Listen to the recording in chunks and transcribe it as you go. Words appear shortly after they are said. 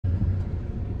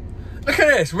Look at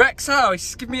this, Rex House,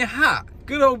 he's given me a hat.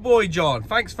 Good old boy, John,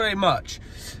 thanks very much.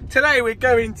 Today we're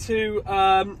going to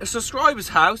a subscriber's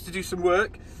house to do some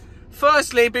work.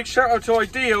 Firstly, big shout out to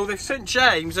Ideal, they've sent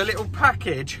James a little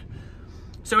package.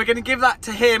 So we're gonna give that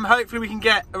to him, hopefully we can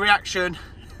get a reaction.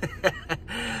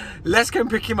 Let's go and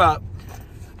pick him up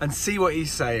and see what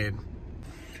he's saying.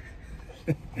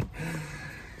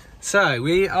 So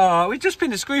we've just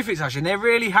been to Screwfix actually, and they're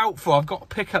really helpful. I've got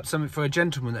to pick up something for a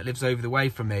gentleman that lives over the way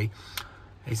from me.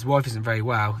 His wife isn't very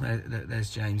well. There's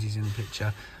James, he's in the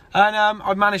picture. And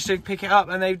I've managed to pick it up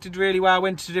and they did really well. I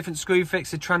went to different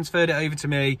Screwfix, they transferred it over to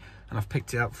me and I've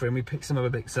picked it up for him. We picked some other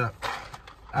bits up.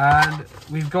 And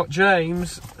we've got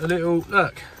James a little,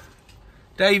 look.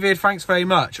 David, thanks very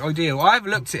much. Ideal. I've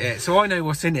looked at it, so I know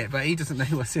what's in it, but he doesn't know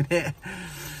what's in it.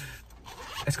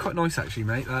 It's quite nice actually,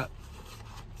 mate, that.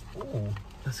 Oh,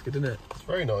 that's good, isn't it? It's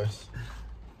very nice.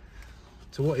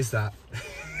 So what is that?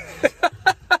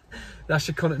 That's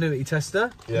your continuity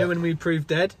tester. Yeah. You know when we prove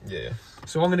dead? Yeah.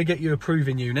 So I'm going to get you a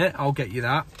proving unit. I'll get you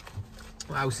that.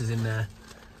 What else is in there?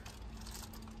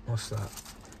 What's that?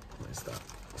 What is that?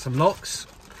 Some locks.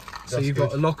 So you've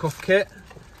got a lock-off kit.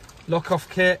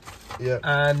 Yeah.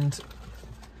 And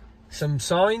some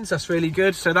signs. That's really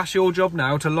good. So that's your job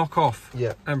now, to lock off.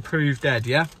 Yeah. And prove dead,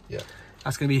 yeah? Yeah.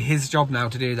 That's going to be his job now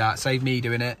to do that. Save me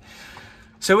doing it.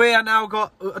 So we are now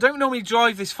got, I don't normally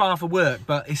drive this far for work,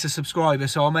 but it's a subscriber,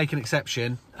 so I'll make an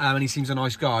exception. And he seems a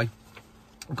nice guy.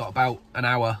 We've got about an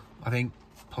hour, I think,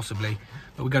 possibly.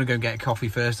 But we're going to go and get a coffee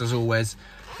first, as always.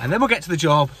 And then we'll get to the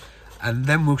job, and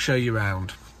then we'll show you around.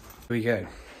 Here we go.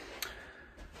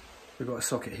 We've got a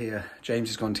socket here. James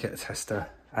has gone to get the tester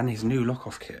and his new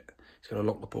lock-off kit. He's going to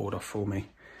lock the board off for me.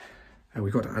 And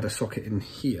we've got to add a socket in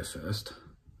here first.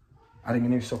 Adding a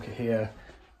new socket here,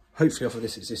 hopefully off of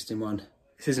this existing one.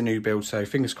 This is a new build, so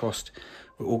fingers crossed,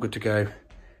 we're all good to go.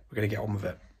 We're going to get on with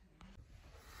it.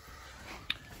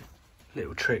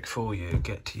 Little trick for you,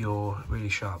 get your really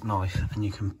sharp knife and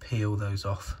you can peel those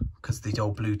off, because the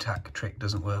old blue tack trick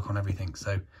doesn't work on everything,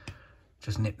 so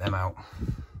just nip them out.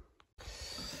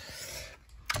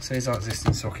 So here's our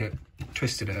existing socket,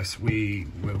 twisted us, we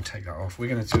will take that off. We're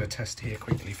going to do a test here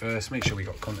quickly first, make sure we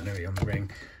got continuity on the ring,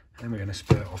 and then we're going to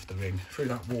spurt off the ring through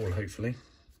that wall, hopefully.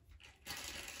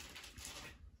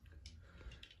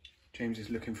 James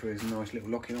is looking for his nice little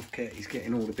locking off kit. He's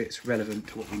getting all the bits relevant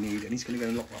to what we need, and he's going to go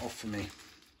and lock that off for me.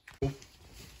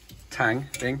 Tang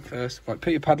thing first. Right,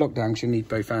 put your padlock down because you need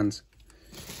both hands.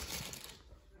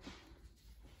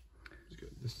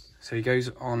 So he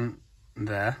goes on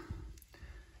there.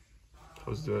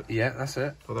 Let's do it. Yeah, that's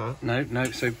it. For that? No, no.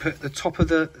 So put the top of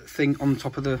the thing on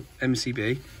top of the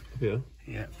MCB. Yeah.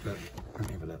 Yeah. Look. Let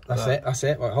me have a look. That's it. That's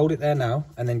it. Right, hold it there now,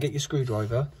 and then get your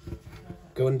screwdriver.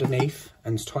 Go underneath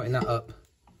and tighten that up.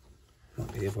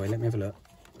 Might be the other way. Let me have a look.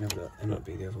 Let me have a look. It might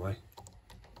be the other way.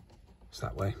 It's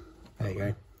that way. There you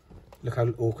go. Look how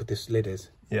awkward this lid is.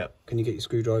 Yeah. Can you get your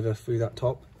screwdriver through that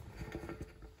top?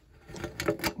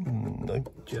 No.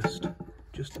 Just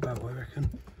about, I reckon.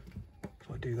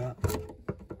 If I do that.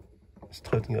 It's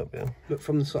tightening up, yeah. Look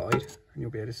from the side and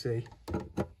you'll be able to see.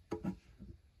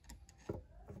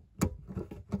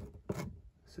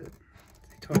 That's it.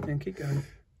 Tightening, keep going.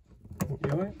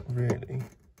 You alright? Really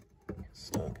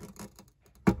snug.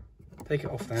 Take it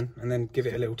off then, and then give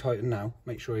it a little tighten now.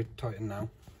 Make sure you tighten now.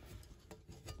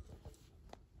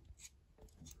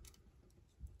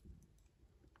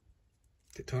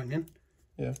 Is it tightening?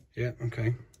 Yeah. Yeah,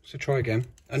 okay. So try again.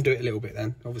 Undo it a little bit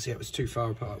then. Obviously it was too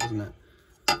far apart, wasn't it?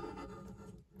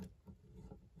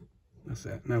 That's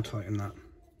it. Now tighten that.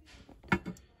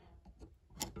 Right,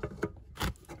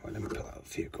 let me put that up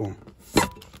for you. Go on.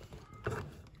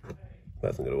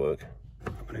 That's not going to work.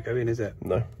 Not going to go in, is it?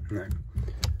 No. No.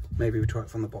 Maybe we try it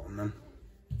from the bottom then.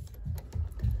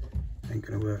 Ain't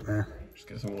going to work there. Just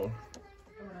get someone on.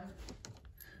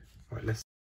 Right, let's...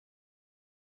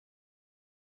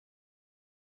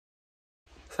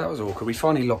 So that was awkward. We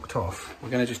finally locked off.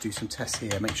 We're going to just do some tests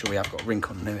here, make sure we have got ring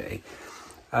continuity.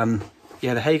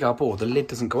 Yeah, the Hager board, the lid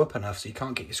doesn't go up enough, so you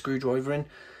can't get your screwdriver in.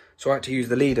 So I had to use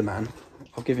the leader man.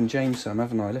 I've given James some,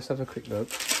 haven't I? Let's have a quick look.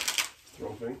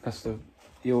 That's the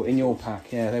in your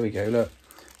pack. Yeah, there we go. Look.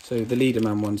 So the leader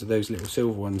man ones are those little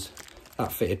silver ones.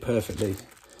 That fitted perfectly.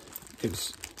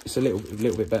 It's a little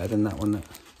bit better than that one that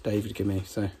David gave me.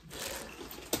 So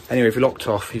anyway, if we locked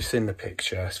off, you've seen the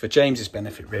picture. It's for James's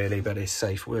benefit really, but it's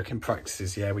safe working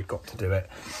practices. Yeah, we've got to do it.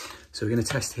 So we're going to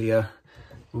test here.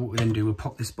 What we then do, we'll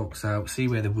pop this box out, see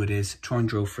where the wood is, try and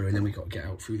drill through, and then we've got to get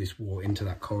out through this wall into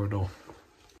that corridor.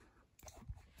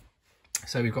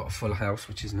 So we've got a full house,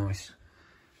 which is nice.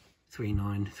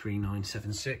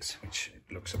 393976, which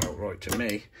looks about right to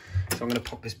me. So I'm going to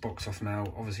pop this box off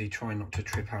now. Obviously try not to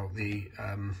trip out the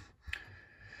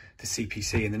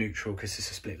CPC in the neutral because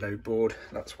it's a split load board.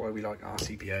 That's why we like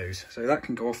RCBOs. So that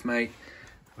can go off, mate.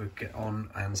 We'll get on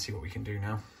and see what we can do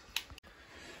now.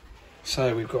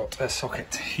 So we've got a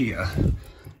socket here.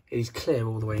 It's clear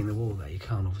all the way in the wall there. You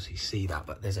can't obviously see that,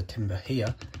 but there's a timber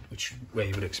here, which where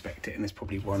you would expect it, and there's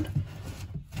probably one.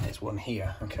 There's one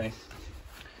here, okay.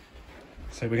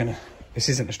 So we're gonna, this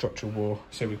isn't a structural wall,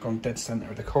 so we've gone dead center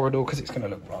of the corridor because it's gonna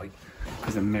look right,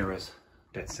 because the mirror's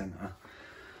dead center.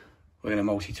 We're gonna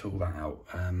multi-tool that out.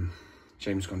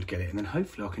 James is going to get it, and then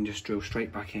hopefully I can just drill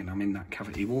straight back in. I'm in that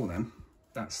cavity wall then.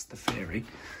 That's the theory.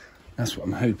 That's what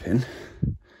I'm hoping.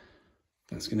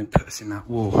 That's gonna put us in that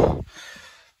wall.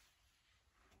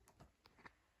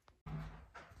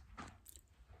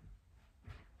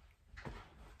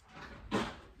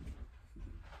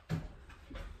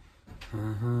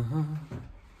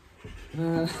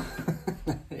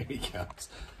 There he comes.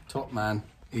 Top man.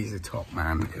 He's a top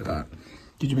man. Look at that.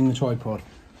 Did you bring the tripod?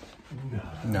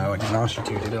 No, I didn't ask you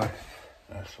to, did I?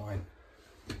 That's fine.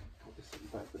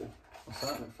 What's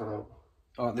that? It fell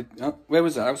out. Oh, where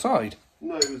was that? Outside?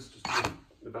 No, it was just in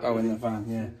the back. Oh, in the van,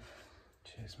 yeah.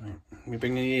 Cheers, mate. We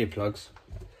bring any earplugs?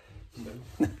 No.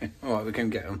 All right, we can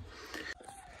get them.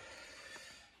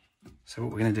 So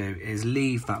what we're going to do is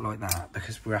leave that like that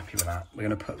because we're happy with that. We're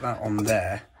going to put that on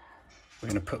there. We're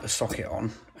going to put the socket on,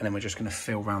 and then we're just going to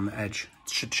fill around the edge.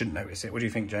 Shouldn't notice it. What do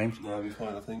you think, James? No, it'll be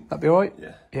fine, I think. That'd be all right?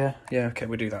 Yeah. Yeah, okay,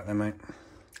 we'll do that then, mate.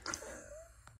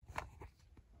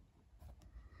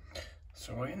 It's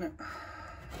all right, isn't it?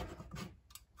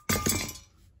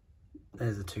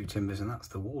 There's the two timbers, and that's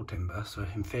the wall timber. So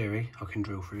in theory, I can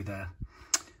drill through there.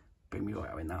 Bring me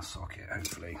right out in that socket,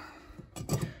 hopefully.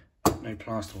 No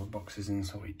plasterboard boxes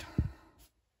inside.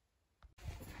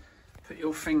 Put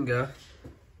your finger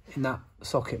in that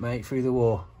socket, mate, through the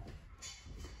wall.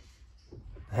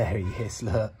 There he is,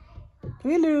 look.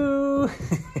 Hello.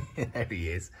 There he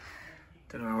is.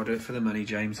 Don't know how I do it for the money,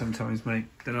 James, sometimes, mate.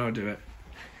 Don't know how I do it.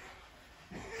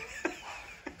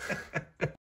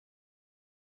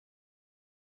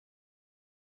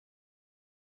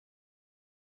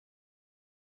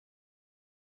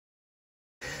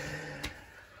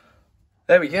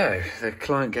 There we go. The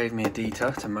client gave me a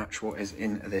detail to match what is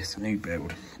in this new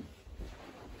build.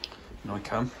 In I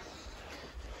come.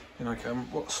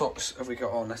 What socks have we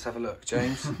got on? Let's have a look,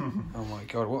 James. Oh my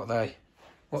God, what are they?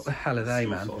 What the hell are they,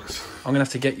 man? Socks. I'm going to have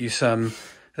to get you some...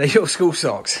 Are they your school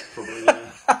socks? Probably,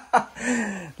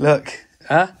 yeah. Look,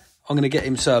 huh? I'm going to get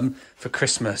him some for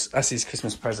Christmas. That's his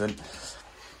Christmas present.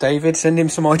 David, send him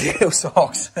some ideal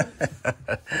socks.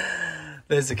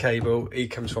 There's the cable. He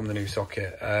comes from the new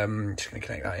socket. Just going to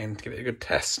connect that in to give it a good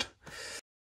test.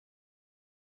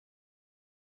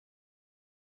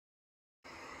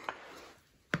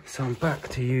 So I'm back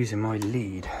to using my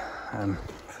lead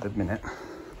for the minute,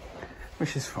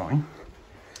 which is fine.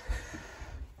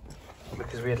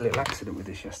 Because we had a little accident with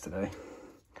this yesterday.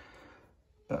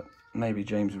 But maybe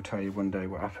James will tell you one day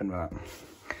what happened, but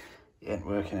it ain't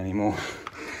working anymore.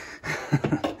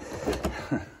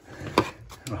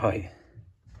 Right.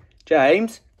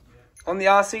 James, on the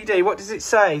RCD, what does it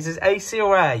say? Is it AC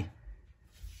or A?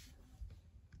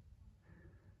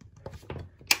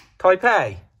 Type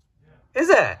A? Is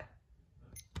it?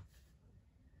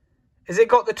 Has it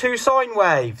got the two sine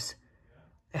waves?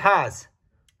 It has.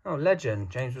 Oh, legend.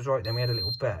 James was right then. We had a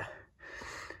little bet.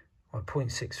 Right,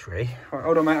 0.63. Right,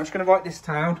 hold on, mate. I'm just going to write this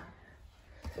down.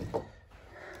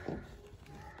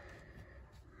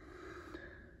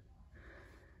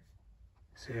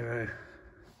 Zero.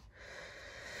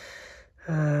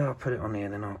 I'll put it on here,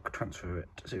 then I'll transfer it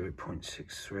to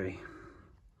 0.63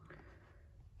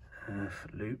 for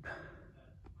loop.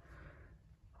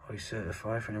 I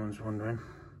certify if anyone's wondering.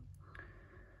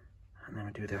 And then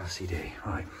we do the RCD.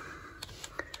 Right.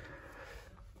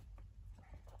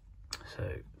 So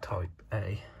type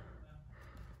A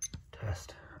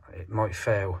test. It might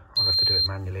fail. I'll have to do it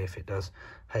manually if it does.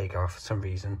 Hager for some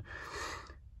reason.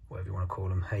 Whatever you want to call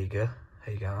them. Hager.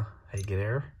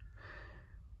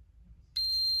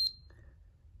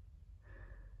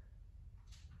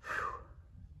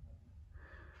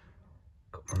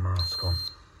 Got my mask on.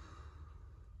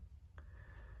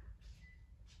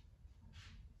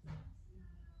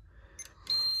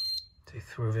 So he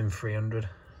threw in 300.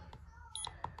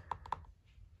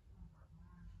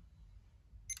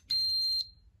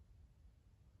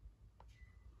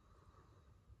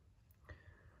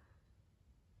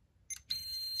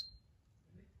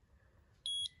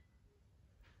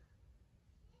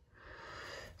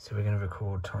 So we're going to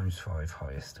record ×5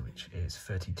 highest, which is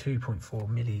 32.4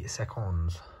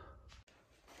 milliseconds.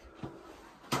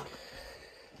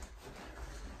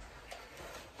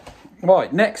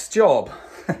 Right, next job.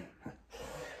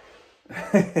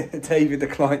 David, the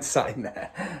client, sat in there.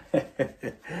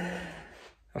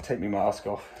 I'll take my mask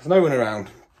off. There's no one around.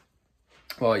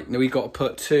 Right, now we've got to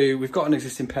put we've got an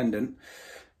existing pendant.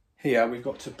 Here, we've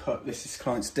got to put, this is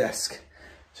client's desk.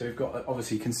 So we've got,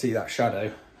 obviously you can see that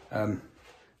shadow,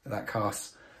 that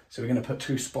cast. So we're going to put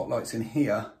 2 spotlights in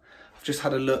here. I've just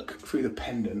had a look through the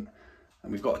pendant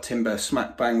and we've got a timber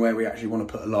smack bang where we actually want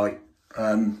to put a light.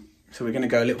 So we're going to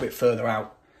go a little bit further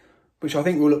out, which I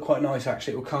think will look quite nice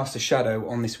actually. It will cast a shadow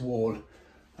on this wall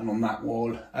and on that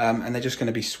wall, and they're just going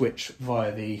to be switched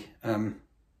via the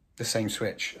same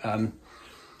switch.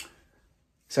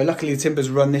 So luckily the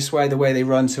timbers run this way, the way they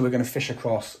run, so we're going to fish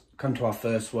across, come to our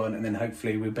first one, and then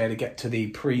hopefully we'll be able to get to the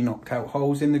pre-knocked out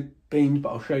holes in the beams, but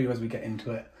I'll show you as we get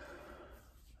into it.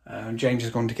 James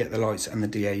has gone to get the lights and the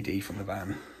DAD from the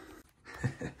van.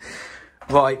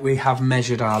 Right, we have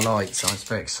measured our lights. It's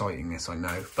very exciting, this, I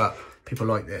know, but people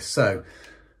like this. So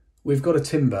we've got a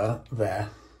timber there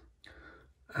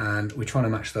and we're trying to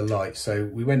match the light. So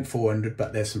we went 400,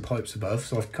 but there's some pipes above.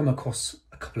 So I've come across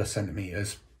a couple of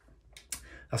centimetres.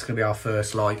 That's going to be our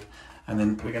first light. And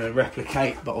then we're going to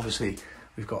replicate, but obviously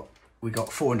we've got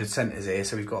 400 centres here.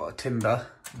 So we've got a timber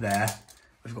there.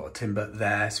 We've got a timber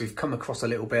there. So we've come across a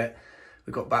little bit.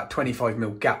 We've got about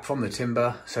 25mm gap from the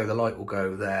timber. So the light will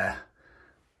go there.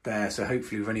 So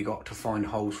hopefully we've only got to find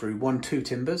holes through 2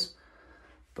 timbers,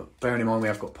 but bearing in mind we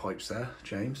have got pipes there,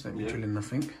 James, don't be drilling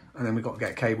nothing. And then we've got to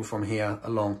get a cable from here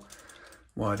along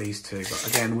wire these 2, but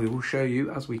again we will show you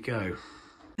as we go.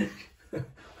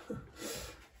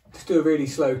 Just do a really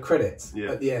slow credits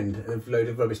at the end of a load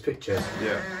of rubbish pictures.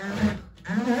 Yeah.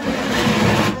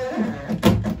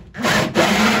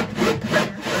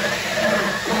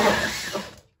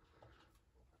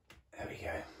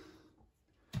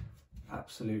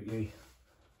 Absolutely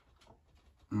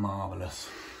marvellous.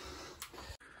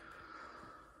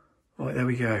 Right, there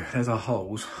we go. There's our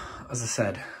holes. As I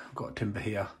said, I've got a timber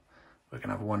here. We're going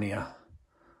to have one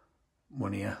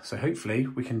here. So hopefully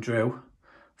we can drill,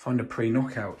 find a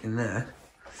pre-knockout in there,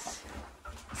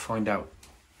 find out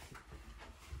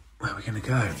where we're going to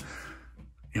go.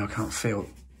 Yeah, I can't feel,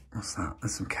 what's that?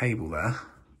 There's some cable there.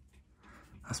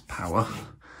 That's power.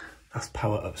 That's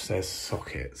power upstairs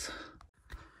sockets.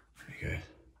 There we go.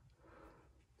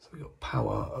 So we've got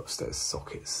power upstairs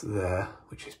sockets there,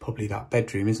 which is probably that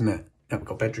bedroom, isn't it? Yeah, we've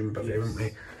got a bedroom above here, haven't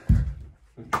we?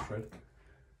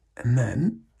 And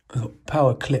then we've got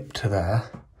power clip to there.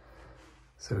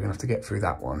 So we're going to have to get through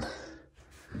that one.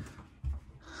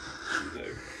 No.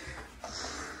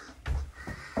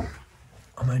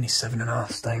 I'm only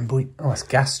 7.5 stone, boy. Oh, it's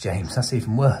gas, James. That's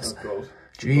even worse. Oh,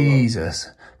 Jesus.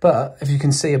 But if you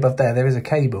can see above there, there is a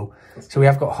cable. So we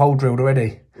have got a hole drilled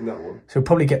already. In that one. So we'll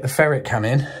probably get the ferret cam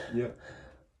in. Yeah.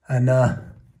 And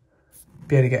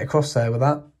be able to get across there with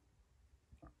that.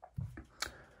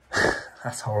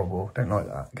 That's horrible. Don't like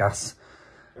that. Gas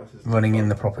running in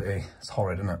the property. It's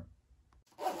horrid, isn't it?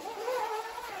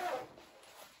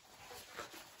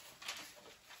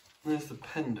 There's the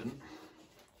pendant.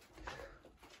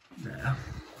 There.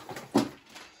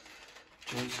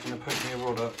 James is going to poke me a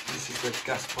rod up. This is the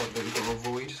gas pipe that we've got to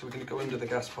avoid. So we're going to go under the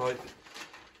gas pipe.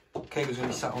 Cable's going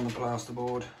to be sat on the plaster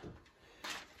board.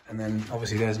 And then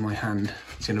obviously there's my hand.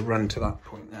 It's going to run to that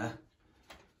point there.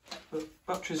 But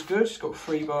battery's good. It's got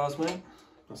 3 bars, mate.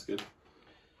 That's good.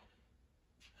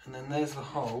 And then there's the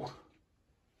hole.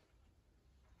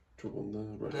 Drop on the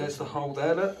right. There's the hole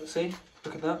there, look. See?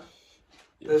 Look at that.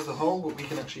 Yes. There's the hole that we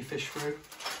can actually fish through.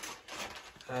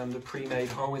 The pre-made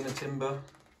hole in the timber.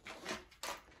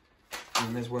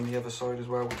 And there's one the other side as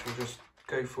well, which we'll just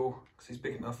go for because he's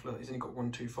big enough. Look, he's only got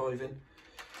 125 in.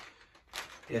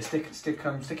 Yeah, stick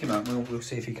him out. We'll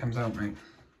see if he comes out, mate.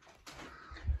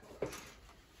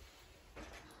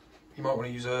 You might want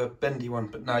to use a bendy one,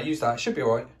 but no, use that. It should be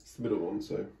alright. It's the middle one,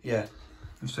 so yeah.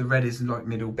 So red is like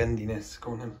middle bendiness.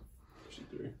 Go on then. Should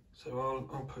do. So I'll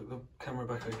put the camera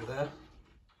back over there.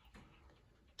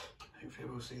 Hopefully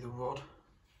we'll see the rod.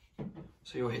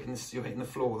 So you're hitting the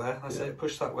floor there. That's it.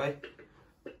 Push that way.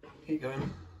 Keep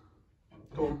going.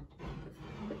 Go on.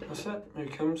 That's it. Here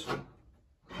he comes.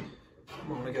 I'm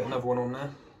going to get another one on there.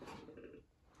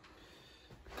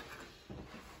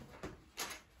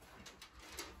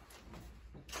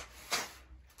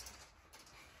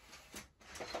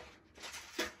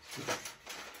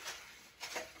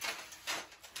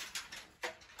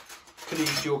 Could have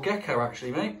used your gecko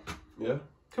actually, mate. Yeah.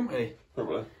 Couldn't we?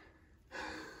 Probably.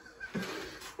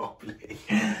 Probably.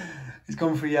 He's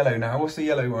gone for yellow now. What's the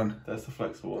yellow one? That's the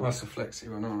flexible one. That's the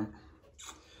flexi one, all right.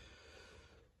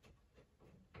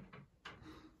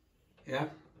 Yeah.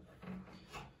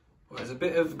 Well, there's a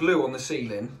bit of glue on the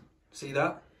ceiling. See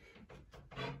that?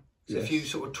 So yes. if you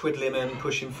sort of twiddle him and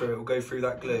push him through, it will go through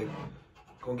that glue.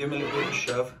 Go on, give him a little bit of a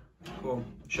shove. Go on,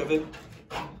 shove him.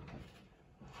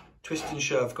 Twist and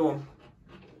shove, go on.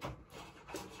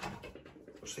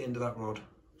 What's the end of that rod?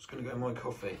 It's going to go in my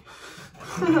coffee.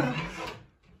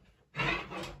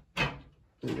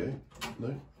 There you go.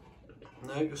 No?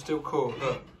 No, you're still caught,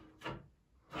 look.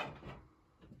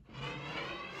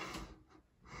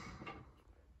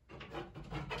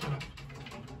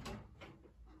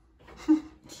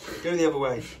 Go the other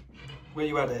way, where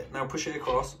you had it. Now push it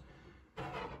across.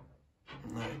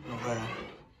 No, not there.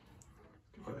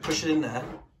 Right, push it in there.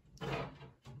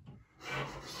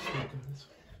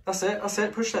 That's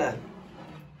it, push there.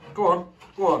 Go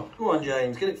on,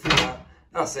 James, get it through that.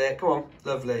 That's it, come on,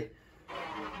 lovely.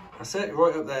 That's it,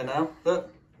 right up there now.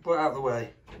 Look, right out of the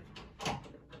way.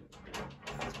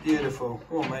 That's beautiful.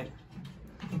 Come on, mate.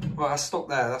 Right, I stopped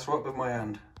there, that's right with my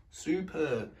hand.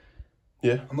 Superb.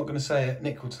 Yeah. I'm not going to say it,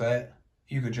 Nick will say it.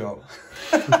 You good job.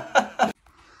 There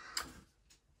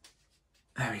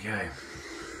we go.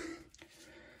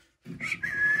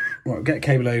 Right, we'll get a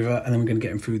cable over and then we're going to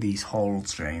get him through these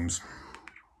holes, James.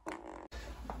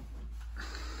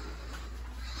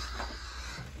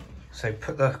 So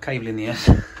put the cable in the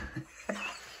end.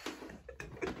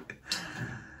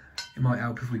 It might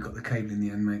help if we got the cable in the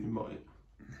end, mate. You might.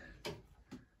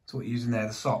 So what you're using there,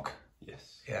 the sock?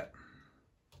 Yes. Yeah.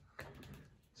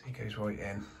 So he goes right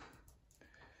in.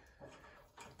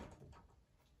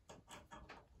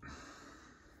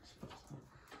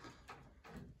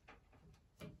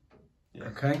 Yeah.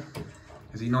 Okay.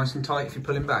 Is he nice and tight if you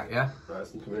pull him back, yeah? That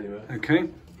doesn't come anywhere. Okay.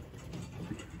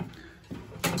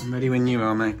 I'm ready when you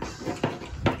are, mate.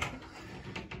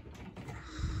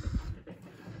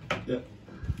 Yeah.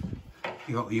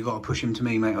 You got to push him to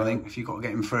me, mate, I think, if you've got to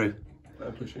get him through.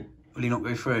 I'm pushing. Will he not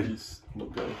go through? He's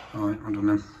not going. Alright, hold on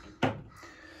then.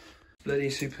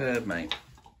 Bloody superb, mate.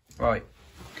 Right.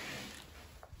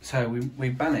 So we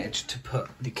managed to put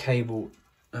the cable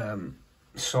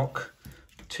sock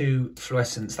to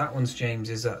fluorescence. That one's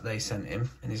James's that they sent him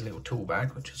in his little tool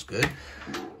bag, which is good.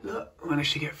 Look,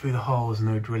 managed to get through the holes,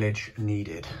 no drillage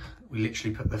needed. We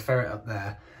literally put the ferret up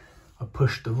there. I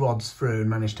pushed the rods through and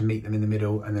managed to meet them in the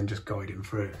middle and then just guide him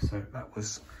through. So that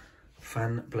was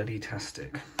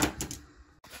fan-bloody-tastic.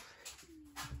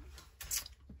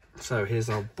 So here's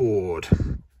our board.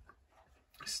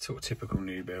 It's sort of typical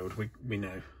new build. We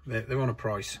know they're on a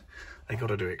price. They got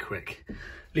to do it quick. At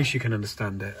least you can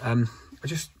understand it. I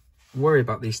just worry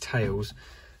about these tails.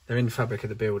 They're in the fabric of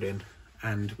the building,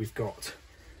 and we've got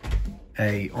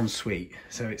a ensuite.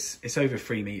 So it's over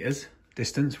 3 meters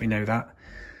distance. We know that.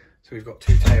 So we've got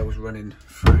 2 tails running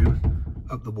through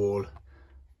up the wall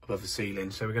above the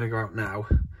ceiling. So we're going to go out now,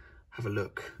 have a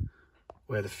look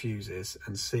where the fuse is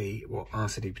and see what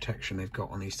RCD protection they've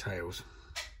got on these tails.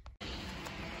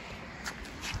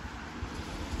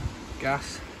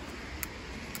 Gas,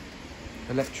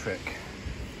 electricity.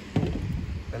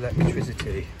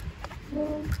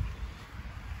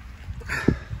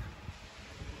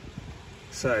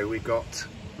 So we've got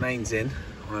mains in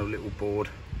on a little board,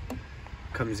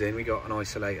 comes in, we got an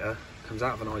isolator, comes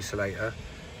out of an isolator,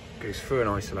 goes through an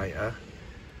isolator.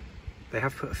 They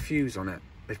have put a fuse on it.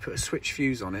 They've put a switch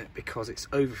fuse on it because it's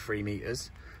over 3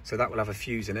 meters. So that will have a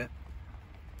fuse in it,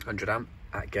 100 amp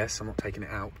at guess, I'm not taking it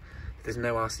out. There's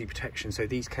no RC protection, so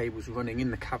these cables running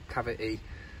in the cavity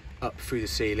up through the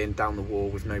ceiling, down the wall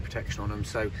with no protection on them.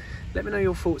 So let me know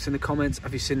your thoughts in the comments.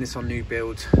 Have you seen this on new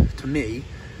builds? To me,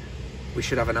 we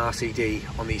should have an RCD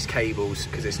on these cables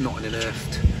because it's not an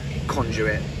unearthed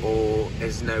conduit or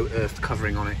there's no earth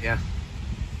covering on it, yeah?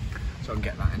 So I can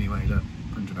get that anyway, look,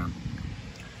 100 amp.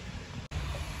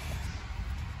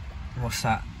 What's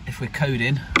that? If we're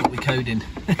coding, what we coding?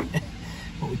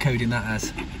 What we coding that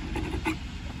as?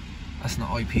 That's not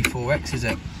IP4X, is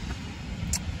it?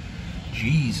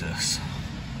 Jesus.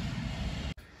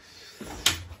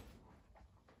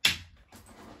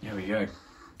 There we go.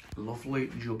 Lovely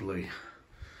jubbly.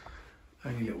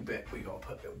 Only a little bit, we got to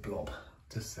put a little blob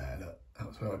just there, look.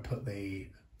 That's where I put the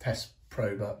test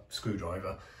probe up,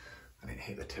 screwdriver, and it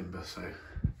hit the timber, so.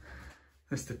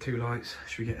 That's the 2 lights.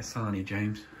 Should we get a sarnie,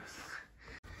 James?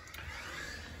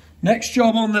 Next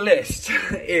job on the list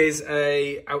is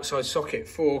a outside socket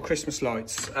for Christmas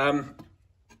lights.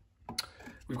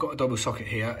 We've got a double socket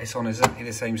here. It's on exactly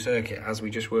the same circuit as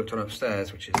we just worked on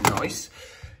upstairs, which is nice.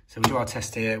 So we'll do our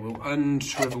test here. We'll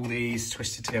unshrivel these,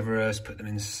 twist it together, put them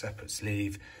in a separate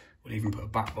sleeve, We'll even put a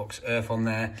back box earth on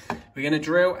there. We're going to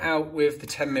drill out with the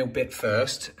 10mm bit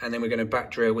first, and then we're going to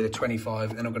back drill with a 25,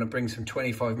 and then I'm going to bring some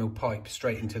 25mm pipe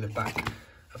straight into the back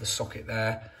of the socket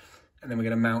there. And then we're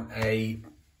going to mount a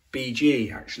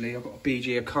BG, actually. I've got a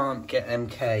BG, I can't get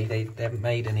MK, they haven't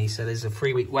made any, so there's a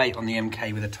 3-week wait on the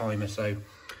MK with a timer, so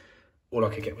all I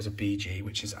could get was a BG,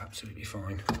 which is absolutely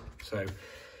fine. So,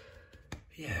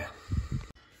 yeah.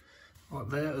 Right,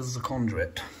 there is the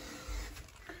conduit.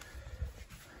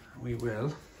 We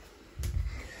will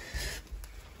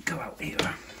go out here.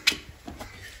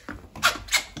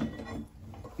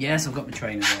 Yes, I've got my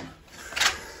trainers on.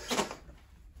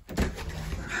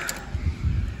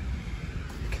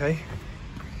 Okay.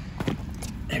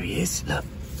 There he is. Look,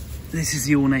 this is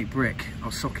the ornate brick.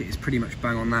 Our socket is pretty much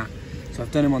bang on that. So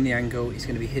I've done him on the angle. He's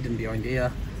going to be hidden behind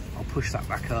here. I'll push that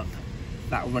back up.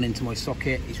 That will run into my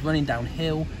socket. He's running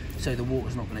downhill, so the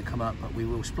water's not going to come up, but we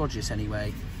will splodge this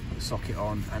anyway. Put the socket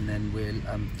on, and then we'll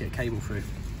get a cable through.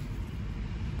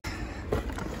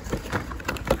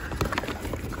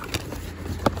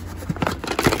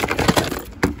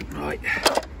 Right,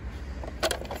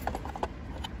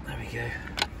 there we go.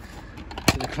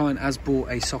 So the client has bought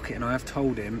a socket, and I have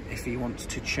told him if he wants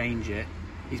to change it,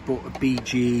 he's bought a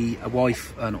BG, a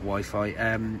not Wi-Fi,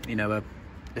 you know,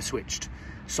 a switched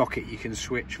socket you can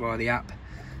switch via the app.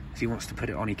 If he wants to put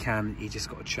it on, he can. He just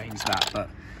got to change that, but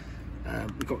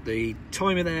we've got the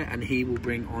timer there, and he will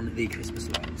bring on the Christmas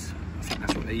lights. I think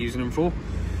that's what they're using them for.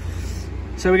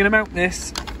 So we're going to mount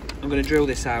this. I'm going to drill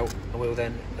this out, and we'll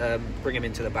then bring him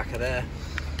into the back of there,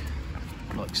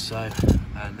 like so.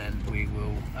 And then we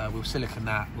will we'll silicone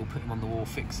that. We'll put him on the wall,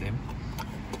 fix him,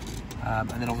 and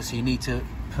then obviously you need to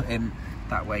put him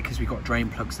that way because we've got drain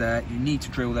plugs there. You need to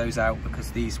drill those out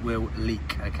because these will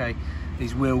leak. Okay,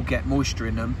 these will get moisture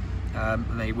in them,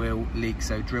 and they will leak.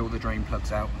 So drill the drain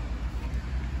plugs out.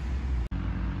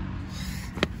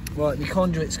 Right, the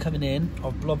conduit's coming in.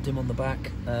 I've blobbed him on the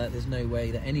back. There's no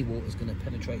way that any water's going to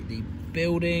penetrate the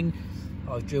building.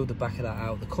 I've drilled the back of that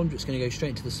out. The conduit's going to go straight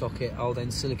into the socket. I'll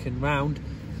then silicone round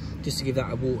just to give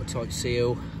that a watertight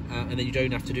seal, and then you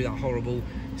don't have to do that horrible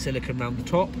silicone round the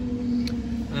top.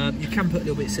 You can put a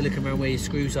little bit of silicone around where your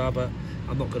screws are, but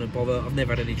I'm not going to bother. I've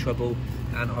never had any trouble,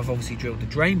 and I've obviously drilled the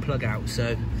drain plug out,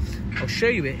 so I'll show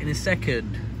you it in a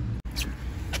second.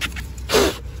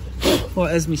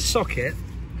 Right, there's my socket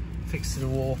fixed to the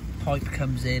wall. Pipe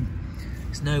comes in.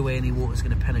 There's no way any water's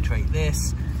going to penetrate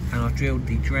this, and I've drilled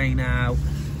the drain out,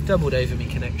 doubled over my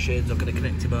connections. I'm going to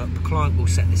connect him up. The client will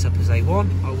set this up as they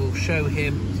want. I will show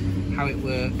him how it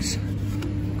works.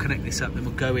 We'll connect this up, then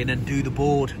we'll go in and do the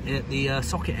board at the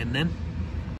socket end then.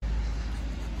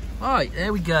 Right,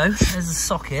 there we go. There's the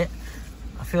socket.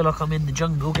 I feel like I'm in the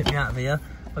jungle. Get me out of here.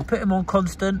 I put him on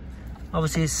constant.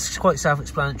 Obviously, it's quite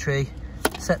self-explanatory.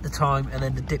 Set the time, and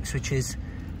then the dip switches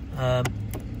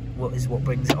what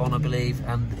brings it on, I believe.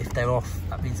 And if they're off,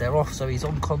 that means they're off. So he's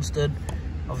on constant.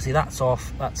 Obviously, that's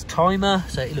off. That's timer.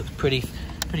 So it looks pretty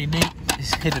neat.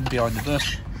 It's hidden behind the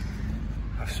bush.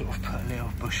 I've sort of put a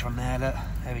little bush on there. Look,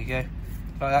 there we go.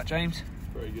 Like that, James.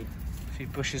 Very good. A few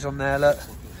bushes on there. Look.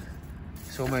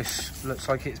 It almost looks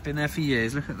like it's been there for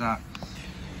years. Look at that.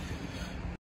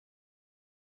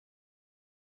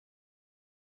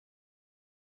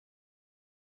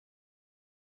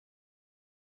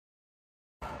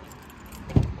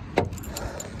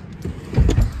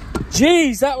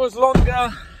 Jeez, that was longer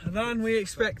than we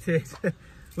expected.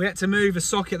 We had to move a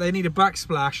socket. They need a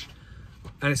backsplash,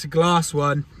 and it's a glass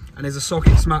one, and there's a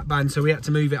socket smack band, so we had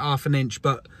to move it half an inch.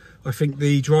 But I think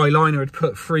the dry liner had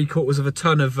put 3/4 of a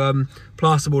ton of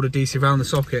plasterboard adhesive around the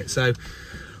socket. So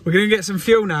we're going to get some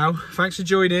fuel now. Thanks for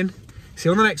joining. See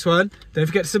you on the next one. Don't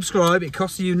forget to subscribe. It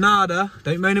costs you nada.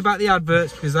 Don't moan about the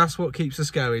adverts, because that's what keeps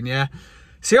us going, yeah?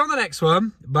 See you on the next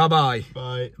one. Bye-bye.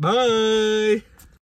 Bye. Bye.